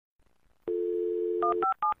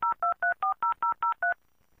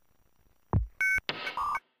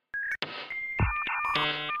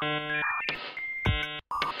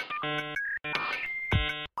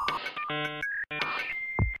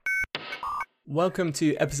Welcome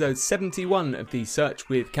to episode 71 of the Search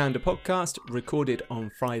with Candour podcast, recorded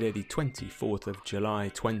on Friday the 24th of July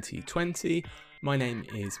 2020. My name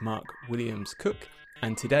is Mark Williams Cook,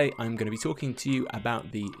 and today I'm going to be talking to you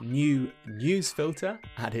about the new news filter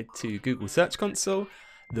added to Google Search Console,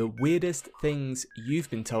 the weirdest things you've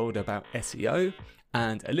been told about SEO,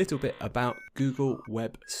 and a little bit about Google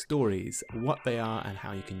Web Stories, what they are and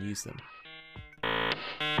how you can use them.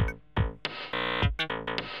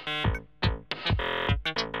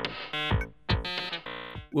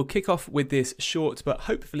 We'll kick off with this short but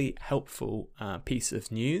hopefully helpful piece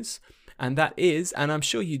of news. And that is, and I'm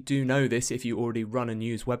sure you do know this if you already run a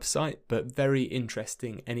news website, but very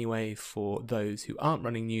interesting anyway for those who aren't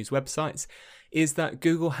running news websites, is that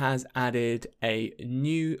Google has added a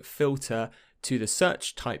new filter to the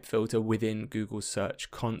search type filter within Google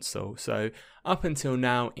Search Console. So up until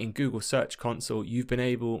now in Google Search Console, you've been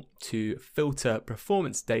able to filter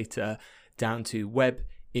performance data down to web,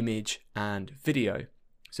 image, and video.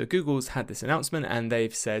 So Google's had this announcement and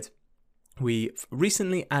they've said, we've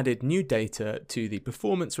recently added new data to the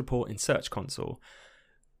performance report in Search Console.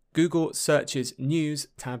 Google searches news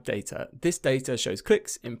tab data. This data shows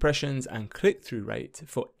clicks, impressions, and click-through rate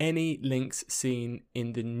for any links seen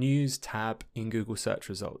in the news tab in Google search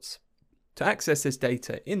results. To access this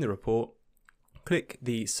data in the report, click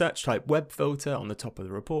the search type web filter on the top of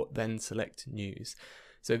the report, then select news.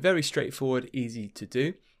 So very straightforward, easy to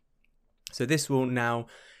do. So this will now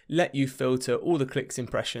let you filter all the clicks,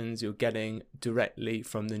 impressions you're getting directly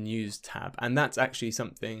from the news tab. And that's actually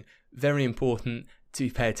something very important to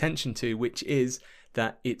pay attention to, which is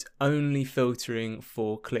that it's only filtering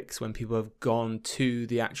for clicks when people have gone to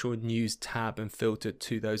the actual news tab and filtered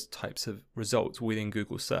to those types of results within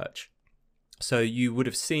Google search. So you would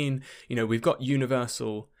have seen, we've got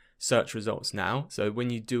universal search results now. So when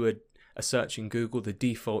you do a search in Google, the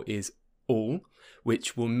default is all,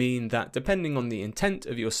 which will mean that depending on the intent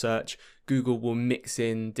of your search, Google will mix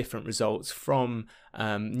in different results from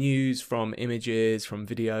news, from images, from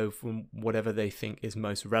video, from whatever they think is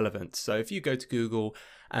most relevant. So if you go to Google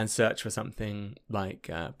and search for something like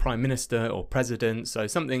Prime Minister or President, so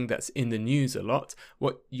something that's in the news a lot,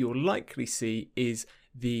 what you'll likely see is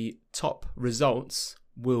the top results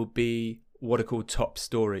will be what are called top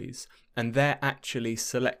stories. And they're actually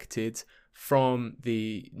selected from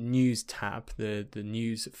the news tab, the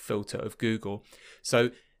news filter of Google. So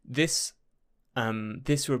this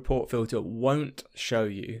report filter will not show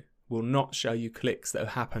you clicks that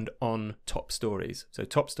have happened on top stories. So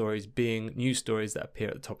top stories being news stories that appear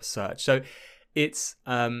at the top of search. So it's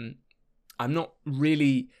I'm not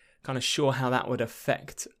really kind of sure how that would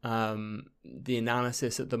affect the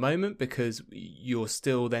analysis at the moment, because you're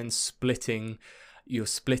still then splitting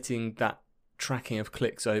that tracking of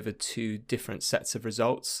clicks over two different sets of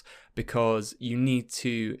results, because you need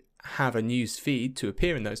to have a news feed to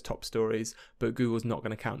appear in those top stories, but Google's not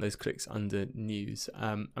going to count those clicks under news.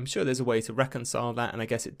 I'm sure there's a way to reconcile that, and I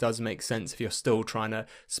guess it does make sense if you're still trying to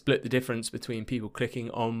split the difference between people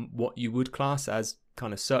clicking on what you would class as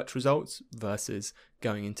kind of search results versus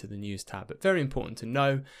going into the news tab. But very important to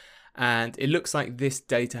know. And it looks like this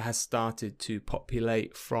data has started to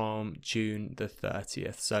populate from June the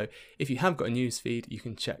 30th. So if you have got a news feed, you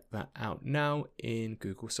can check that out now in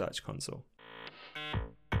Google Search Console.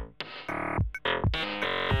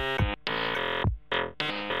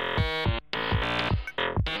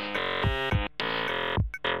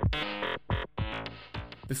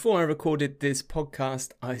 Before I recorded this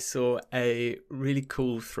podcast, I saw a really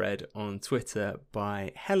cool thread on Twitter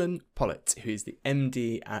by Helen Pollett, who is the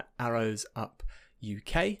MD at Arrows Up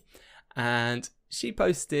UK. And she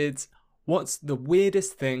posted, "What's the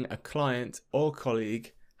weirdest thing a client or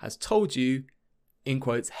colleague has told you, in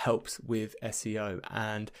quotes, helps with SEO?"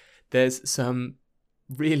 And there's some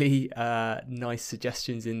really nice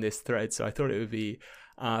suggestions in this thread. So I thought it would be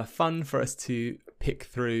fun for us to pick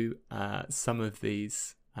through some of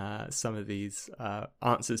these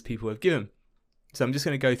answers people have given. So I'm just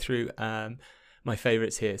going to go through my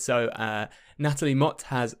favorites here. So Natalie Mott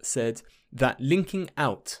has said that linking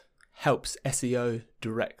out helps SEO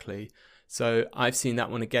directly. So I've seen that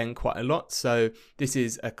one again quite a lot. So this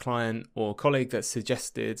is a client or colleague that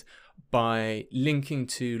suggested by linking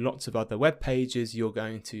to lots of other web pages, you're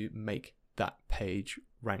going to make that page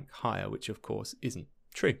rank higher, which of course isn't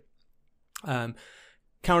true.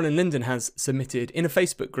 Carolyn Linden has submitted in a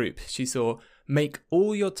Facebook group, she saw, make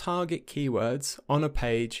all your target keywords on a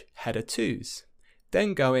page header 2s.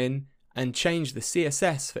 then go in and change the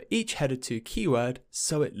CSS for each header to keyword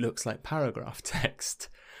so it looks like paragraph text.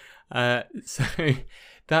 So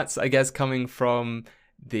that's, I guess, coming from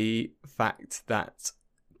the fact that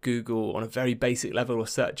Google, on a very basic level, or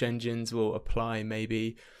search engines will apply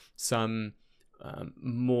maybe some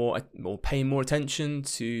pay more attention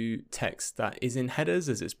to text that is in headers,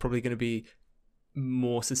 as it's probably going to be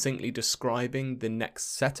more succinctly describing the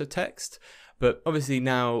next set of text. But obviously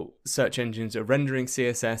now search engines are rendering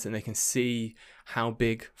CSS and they can see how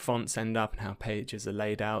big fonts end up and how pages are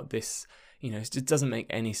laid out. This, it just doesn't make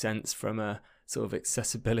any sense from a sort of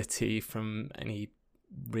accessibility, from any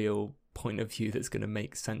real point of view that's going to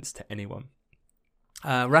make sense to anyone.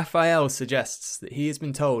 Raphael suggests that he has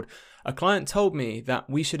been told, a client told me that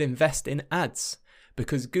we should invest in ads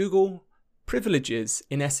because Google privileges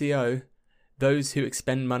in SEO those who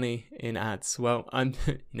expend money in ads. Well,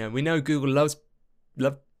 we know Google love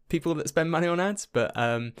people that spend money on ads, but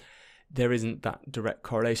there isn't that direct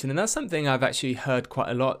correlation. And that's something I've actually heard quite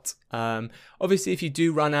a lot. Obviously, if you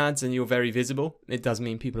do run ads and you're very visible, it does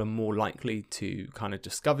mean people are more likely to kind of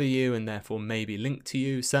discover you and therefore maybe link to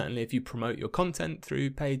you. Certainly, if you promote your content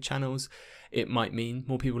through paid channels, it might mean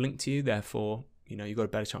more people link to you. Therefore, you've got a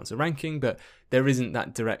better chance of ranking. But there isn't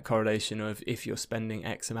that direct correlation of if you're spending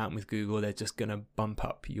X amount with Google, they're just going to bump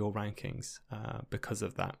up your rankings because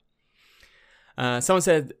of that. Someone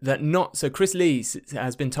said that Chris Lee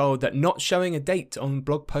has been told that not showing a date on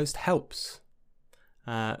blog post helps.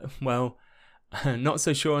 Well, not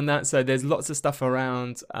so sure on that. So there's lots of stuff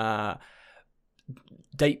around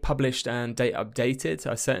date published and date updated.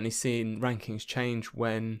 I've certainly seen rankings change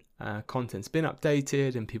when content's been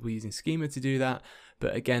updated and people using schema to do that.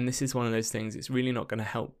 But again, this is one of those things, it's really not going to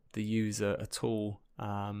help the user at all.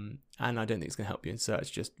 And I don't think it's going to help you in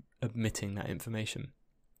search, just omitting that information.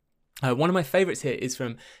 One of my favorites here is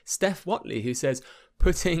from Steph Watley, who says,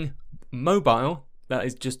 putting mobile, that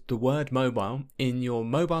is just the word mobile, in your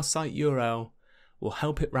mobile site URL will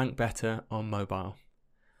help it rank better on mobile.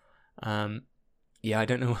 I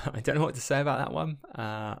don't know what to say about that one.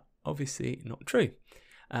 Obviously not true.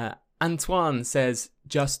 Antoine says,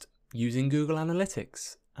 just using Google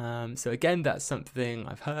Analytics. So again, that's something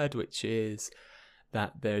I've heard, which is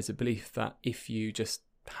that there's a belief that if you just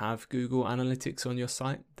have Google Analytics on your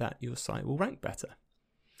site, that your site will rank better.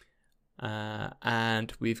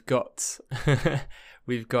 And we've got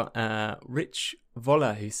Rich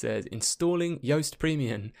Voller, who says, installing Yoast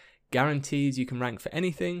Premium guarantees you can rank for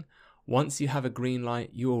anything. Once you have a green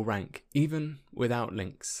light, you will rank, even without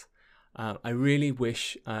links. I really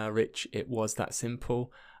wish, Rich, it was that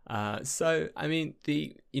simple. So, I mean,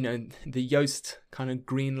 the Yoast kind of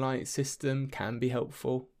green light system can be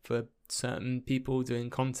helpful for certain people doing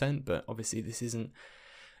content, but obviously this isn't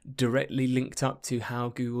directly linked up to how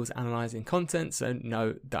Google's analyzing content, so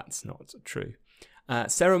no, that's not true.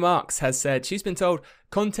 Sarah Marks has said she's been told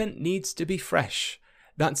content needs to be fresh.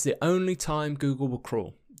 That's the only time Google will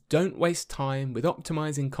crawl. Don't waste time with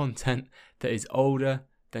optimizing content that is older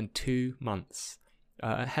than 2 months.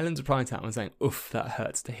 Helen's replying to that one saying, oof, that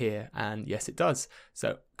hurts to hear, and yes it does.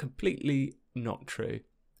 So completely not true.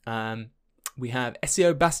 We have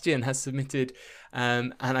SEO Bastion has submitted,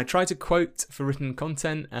 and I try to quote for written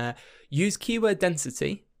content, use keyword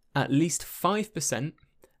density at least 5%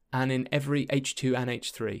 and in every H2 and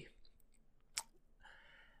H3.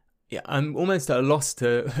 Yeah, I'm almost at a loss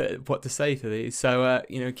to what to say for these. So,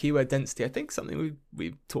 keyword density, I think something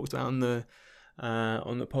we've talked about on the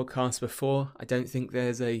podcast before. I don't think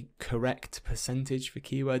there's a correct percentage for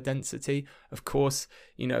keyword density. Of course,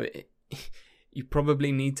 you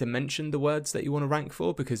probably need to mention the words that you want to rank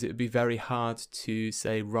for, because it would be very hard to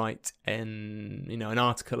say write an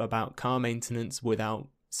article about car maintenance without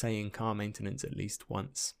saying car maintenance at least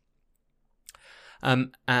once.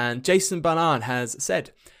 And Jason Barnard has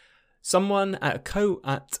said, someone at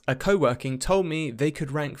a co-working told me they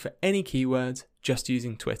could rank for any keyword just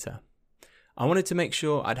using Twitter. I wanted to make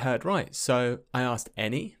sure I'd heard right, so I asked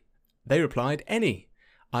any. They replied any.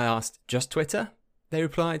 I asked just Twitter. They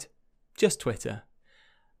replied just Twitter.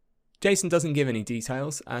 Jason doesn't give any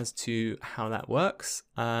details as to how that works,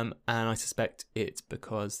 and I suspect it's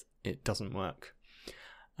because it doesn't work.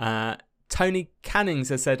 Tony Cannings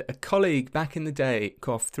has said, a colleague back in the day,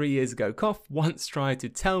 3 years ago, once tried to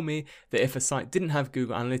tell me that if a site didn't have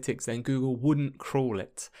Google Analytics, then Google wouldn't crawl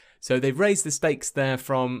it. So they've raised the stakes there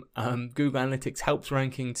from Google Analytics helps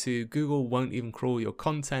ranking to Google won't even crawl your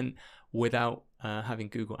content without having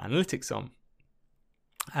Google Analytics on.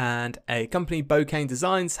 And a company, Bocane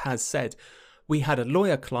Designs, has said, we had a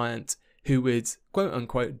lawyer client who would, quote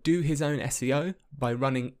unquote, do his own SEO by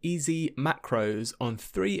running easy macros on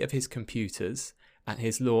 3 of his computers at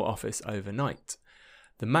his law office overnight.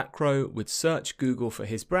 The macro would search Google for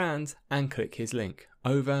his brand and click his link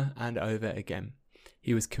over and over again.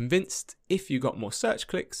 He was convinced if you got more search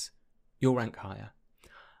clicks, you'll rank higher.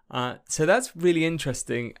 So that's really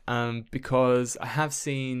interesting because I have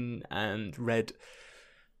seen and read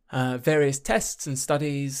various tests and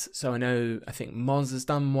studies. So I think Moz has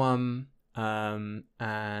done one, and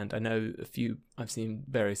I know I've seen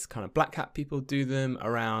various kind of black hat people do them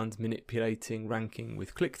around manipulating ranking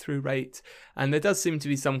with click-through rate. And there does seem to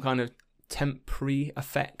be some kind of temporary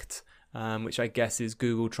effect, which I guess is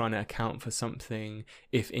Google trying to account for something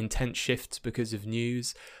if intent shifts because of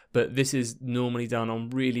news. But this is normally done on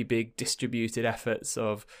really big distributed efforts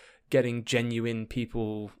of getting genuine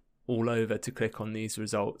people all over to click on these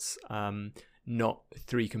results, not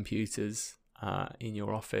 3 computers in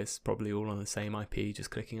your office, probably all on the same IP,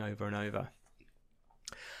 just clicking over and over.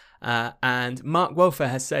 And Mark Welfare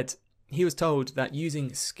has said he was told that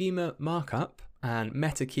using schema markup and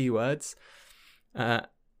meta keywords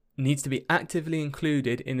needs to be actively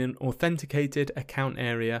included in an authenticated account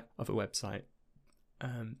area of a website.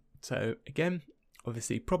 So again,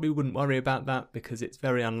 obviously probably wouldn't worry about that because it's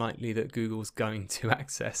very unlikely that Google's going to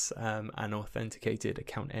access an authenticated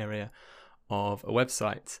account area of a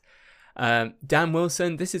website. Dan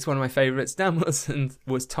Wilson, this is one of my favorites. Dan Wilson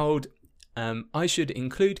was told I should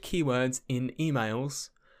include keywords in emails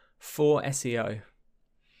for SEO.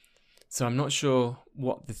 So I'm not sure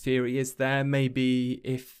what the theory is there. Maybe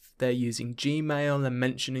if they're using Gmail and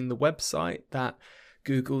mentioning the website, that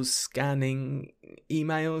Google's scanning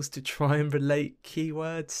emails to try and relate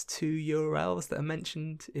keywords to URLs that are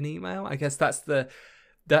mentioned in email. I guess that's the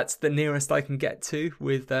nearest I can get to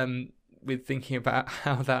with thinking about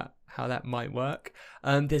how that might work.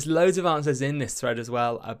 There's loads of answers in this thread as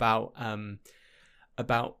well about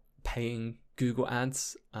paying Google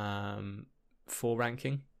ads for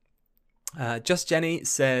ranking. Just Jenny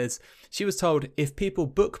says she was told if people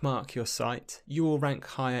bookmark your site, you will rank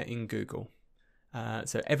higher in Google.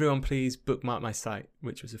 So everyone please bookmark my site,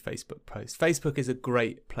 which was a Facebook post. Facebook is a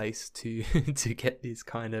great place to to get these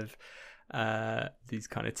kind of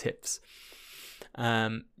tips.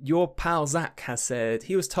 Your pal Zach has said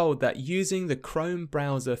he was told that using the Chrome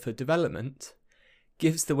browser for development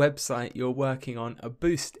gives the website you're working on a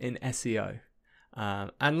boost in SEO.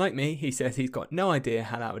 And like me, he says he's got no idea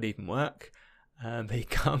how that would even work, but he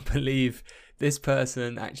can't believe this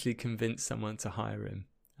person actually convinced someone to hire him.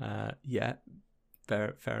 Yeah,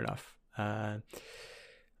 fair enough.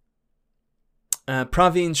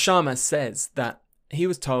 Praveen Sharma says that he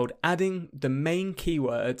was told adding the main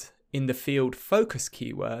keyword in the field focus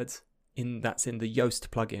keyword that's in the Yoast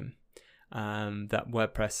plugin that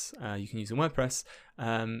WordPress you can use in WordPress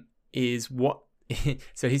is what.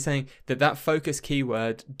 So he's saying that focus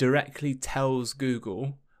keyword directly tells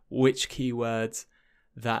Google which keywords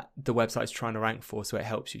that the website's trying to rank for, so it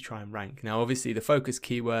helps you try and rank. Now, obviously, the focus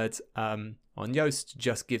keyword on Yoast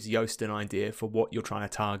just gives Yoast an idea for what you're trying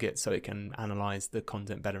to target, so it can analyze the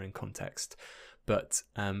content better in context. But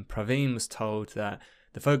Praveen was told that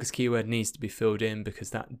the focus keyword needs to be filled in because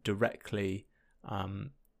that directly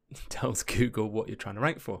tells Google what you're trying to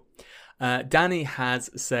rank for. Danny has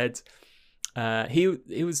said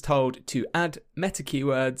he was told to add meta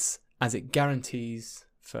keywords as it guarantees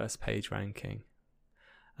first page ranking.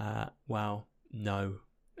 Well, no.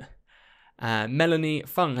 Melanie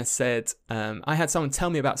Fung has said, I had someone tell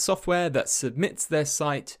me about software that submits their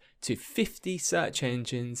site to 50 search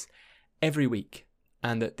engines every week,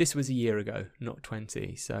 and that this was a year ago, not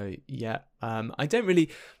 20. So yeah, I don't really,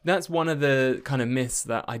 that's one of the kind of myths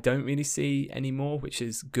that I don't really see anymore, which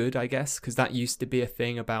is good, I guess, because that used to be a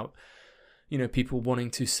thing about, people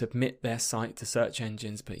wanting to submit their site to search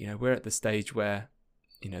engines. But, we're at the stage where,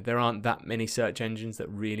 there aren't that many search engines that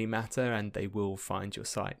really matter, and they will find your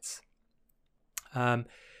sites.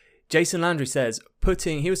 Jason Landry says,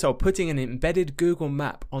 he was told putting an embedded Google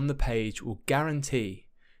map on the page will guarantee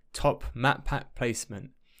top map pack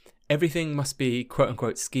placement. Everything must be quote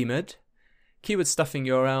unquote schemaed. Keyword stuffing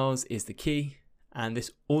URLs is the key, and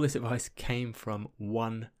all this advice came from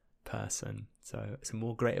one person. So some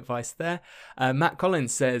more great advice there. Matt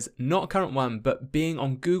Collins says, not a current one, but being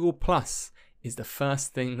on Google Plus is the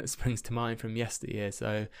first thing that springs to mind from yesteryear.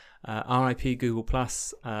 So RIP Google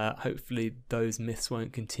Plus. Hopefully those myths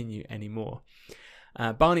won't continue anymore.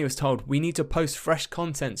 Barney was told, we need to post fresh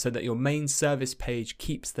content so that your main service page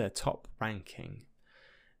keeps their top ranking.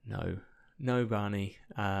 No, Barney,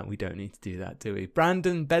 we don't need to do that, do we?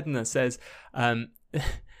 Brandon Bednar says,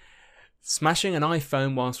 smashing an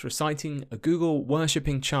iPhone whilst reciting a Google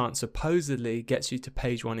worshipping chant supposedly gets you to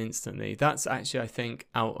page 1 instantly. That's actually, I think,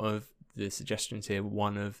 out of the suggestions here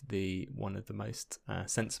one of the most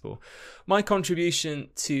sensible. My contribution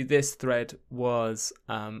to this thread was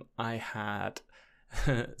I had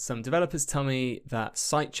some developers tell me that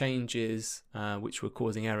site changes which were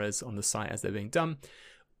causing errors on the site as they're being done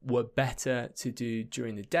were better to do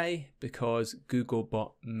during the day because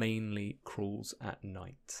Googlebot mainly crawls at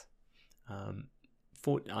night.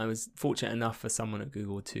 I was fortunate enough for someone at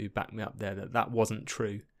Google to back me up there that wasn't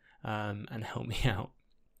true and help me out.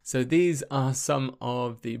 So these are some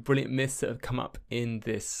of the brilliant myths that have come up in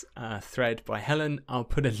this thread by Helen. I'll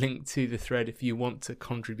put a link to the thread if you want to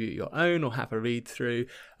contribute your own or have a read through.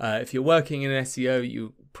 If you're working in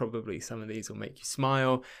SEO, probably some of these will make you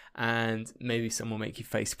smile, and maybe some will make you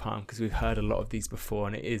facepalm, because we've heard a lot of these before,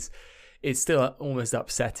 and it's still almost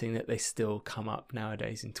upsetting that they still come up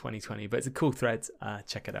nowadays in 2020. But it's a cool thread.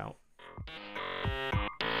 Check it out.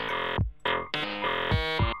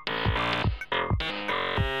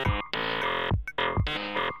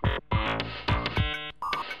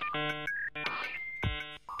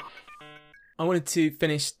 I wanted to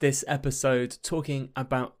finish this episode talking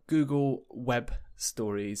about Google Web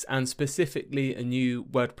Stories, and specifically a new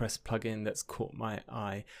WordPress plugin that's caught my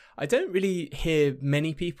eye. I don't really hear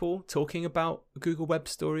many people talking about Google Web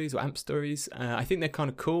Stories or AMP Stories. I think they're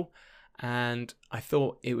kind of cool, and I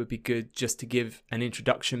thought it would be good just to give an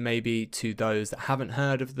introduction maybe to those that haven't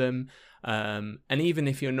heard of them. And even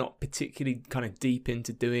if you're not particularly kind of deep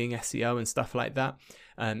into doing SEO and stuff like that,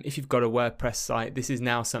 if you've got a WordPress site, this is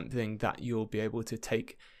now something that you'll be able to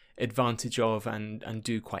take advantage of and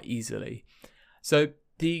do quite easily. So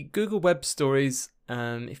the Google Web Stories,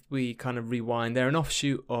 if we kind of rewind, they're an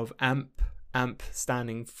offshoot of AMP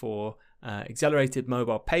standing for Accelerated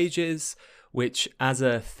Mobile Pages, which as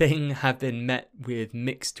a thing have been met with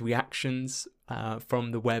mixed reactions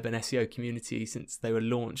from the web and SEO community since they were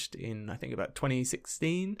launched in, I think, about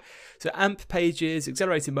 2016. So AMP pages,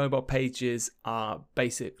 Accelerated Mobile Pages, are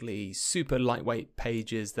basically super lightweight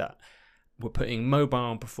pages that were putting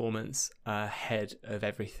mobile performance ahead of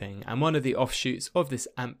everything. And one of the offshoots of this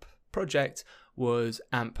AMP project was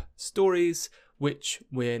AMP Stories, which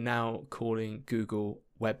we're now calling Google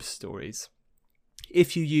Web Stories.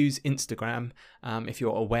 If you use Instagram, if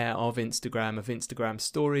you're aware of Instagram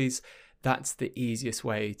Stories, that's the easiest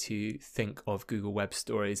way to think of Google Web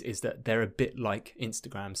Stories, is that they're a bit like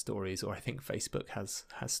Instagram Stories, or I think Facebook has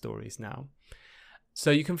stories now.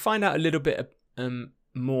 So you can find out a little bit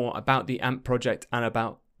more about the AMP project and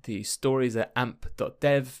about the stories at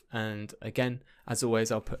amp.dev, and again, as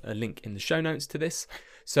always, I'll put a link in the show notes to this.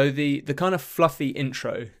 So the kind of fluffy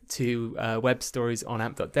intro to Web Stories on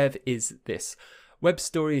amp.dev is this. Web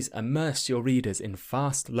Stories immerse your readers in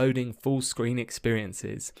fast-loading full-screen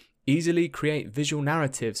experiences. Easily create visual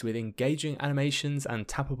narratives with engaging animations and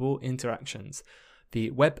tappable interactions.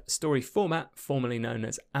 The Web Story format, formerly known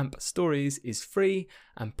as AMP Stories, is free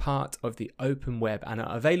and part of the open web and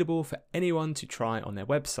are available for anyone to try on their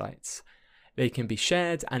websites. They can be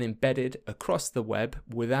shared and embedded across the web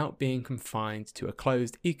without being confined to a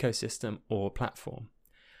closed ecosystem or platform.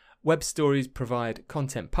 Web Stories provide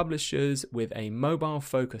content publishers with a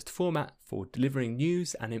mobile-focused format for delivering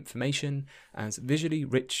news and information as visually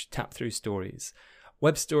rich tap-through stories.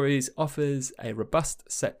 Web Stories offers a robust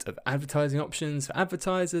set of advertising options for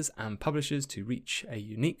advertisers and publishers to reach a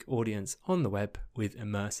unique audience on the web with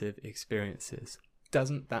immersive experiences.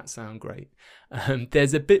 Doesn't that sound great?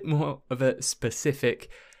 There's a bit more of a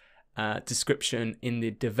specific description in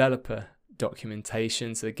the developer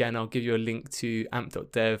documentation. So again, I'll give you a link to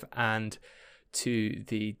amp.dev and to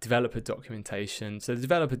the developer documentation. So the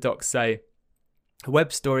developer docs say, a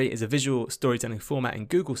web story is a visual storytelling format in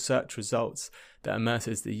Google search results that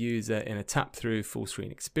immerses the user in a tap-through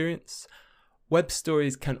full-screen experience. Web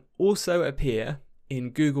stories can also appear in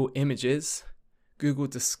Google Images, Google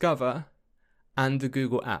Discover, and the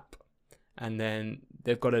Google app. And then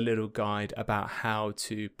they've got a little guide about how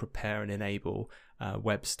to prepare and enable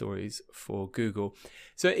web stories for Google.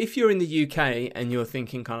 So if you're in the UK and you're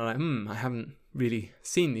thinking kind of like, I haven't really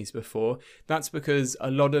seen these before, that's because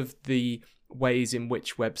a lot of the ways in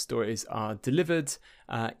which web stories are delivered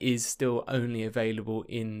is still only available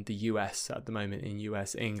in the US at the moment, in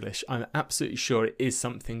US English. I'm absolutely sure it is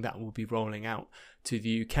something that will be rolling out to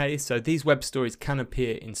the UK. So these web stories can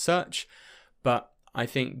appear in search, but I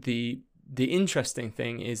think the interesting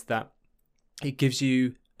thing is that it gives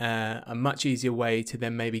you a much easier way to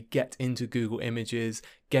then maybe get into Google Images,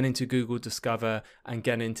 get into Google Discover, and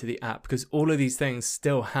get into the app, because all of these things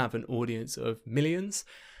still have an audience of millions.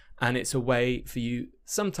 And it's a way for you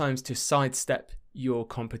sometimes to sidestep your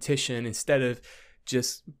competition instead of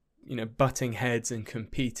just, butting heads and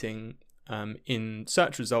competing in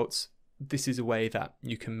search results. this is a way that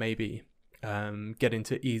you can maybe get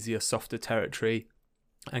into easier, softer territory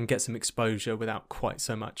and get some exposure without quite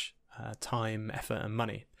so much time, effort and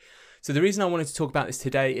money. So the reason I wanted to talk about this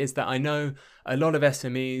today is that I know a lot of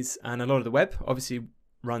SMEs and a lot of the web obviously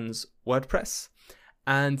runs WordPress,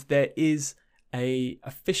 and there is a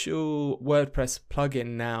official WordPress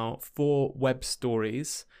plugin now for web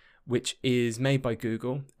stories, which is made by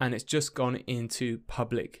Google, and it's just gone into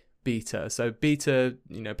public beta. So beta,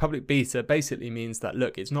 public beta basically means that,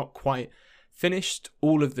 look, it's not quite finished.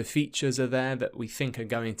 All of the features are there that we think are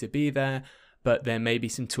going to be there, but there may be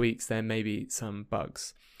some tweaks, there may be some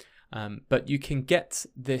bugs. But you can get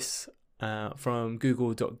this from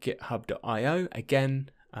google.github.io. Again,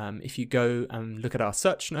 if you go and look at our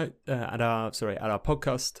search note, at our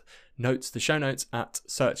podcast notes, the show notes at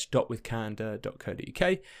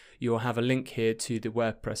search.withcandor.co.uk, you'll have a link here to the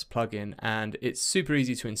WordPress plugin, and it's super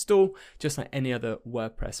easy to install, just like any other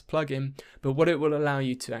WordPress plugin. But what it will allow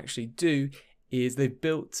you to actually do is they've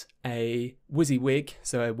built a WYSIWYG,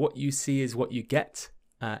 so what you see is what you get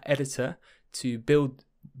editor to build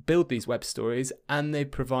these web stories, and they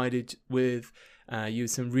provided with you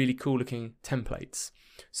some really cool looking templates.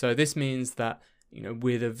 So this means that,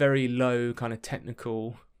 with a very low kind of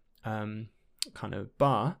technical kind of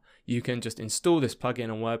bar, you can just install this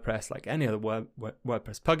plugin on WordPress like any other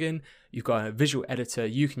WordPress plugin. You've got a visual editor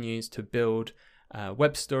you can use to build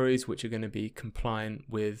web stories which are going to be compliant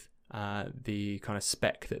with the kind of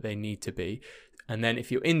spec that they need to be. And then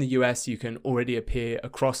if you're in the US, you can already appear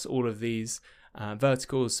across all of these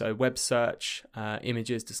verticals, so web search,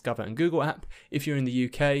 images, Discover and Google app. If you're in the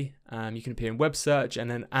UK, you can appear in web search,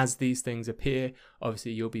 and then as these things appear,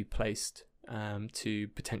 obviously you'll be placed to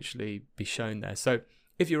potentially be shown there. So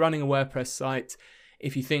if you're running a WordPress site,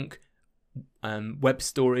 if you think web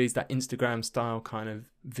stories, that Instagram style kind of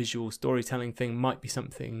visual storytelling thing might be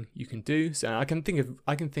something you can do. So I can think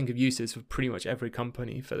of uses for pretty much every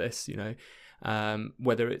company for this,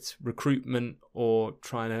 whether it's recruitment or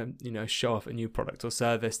trying to show off a new product or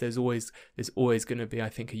service. There's always going to be, I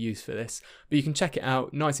think, a use for this. But you can check it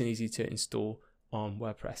out, nice and easy to install on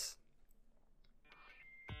WordPress.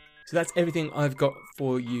 So that's everything I've got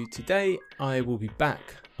for you today. I will be back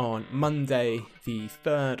on Monday the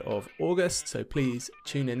 3rd of August, so please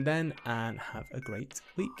tune in then and have a great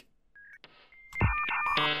week.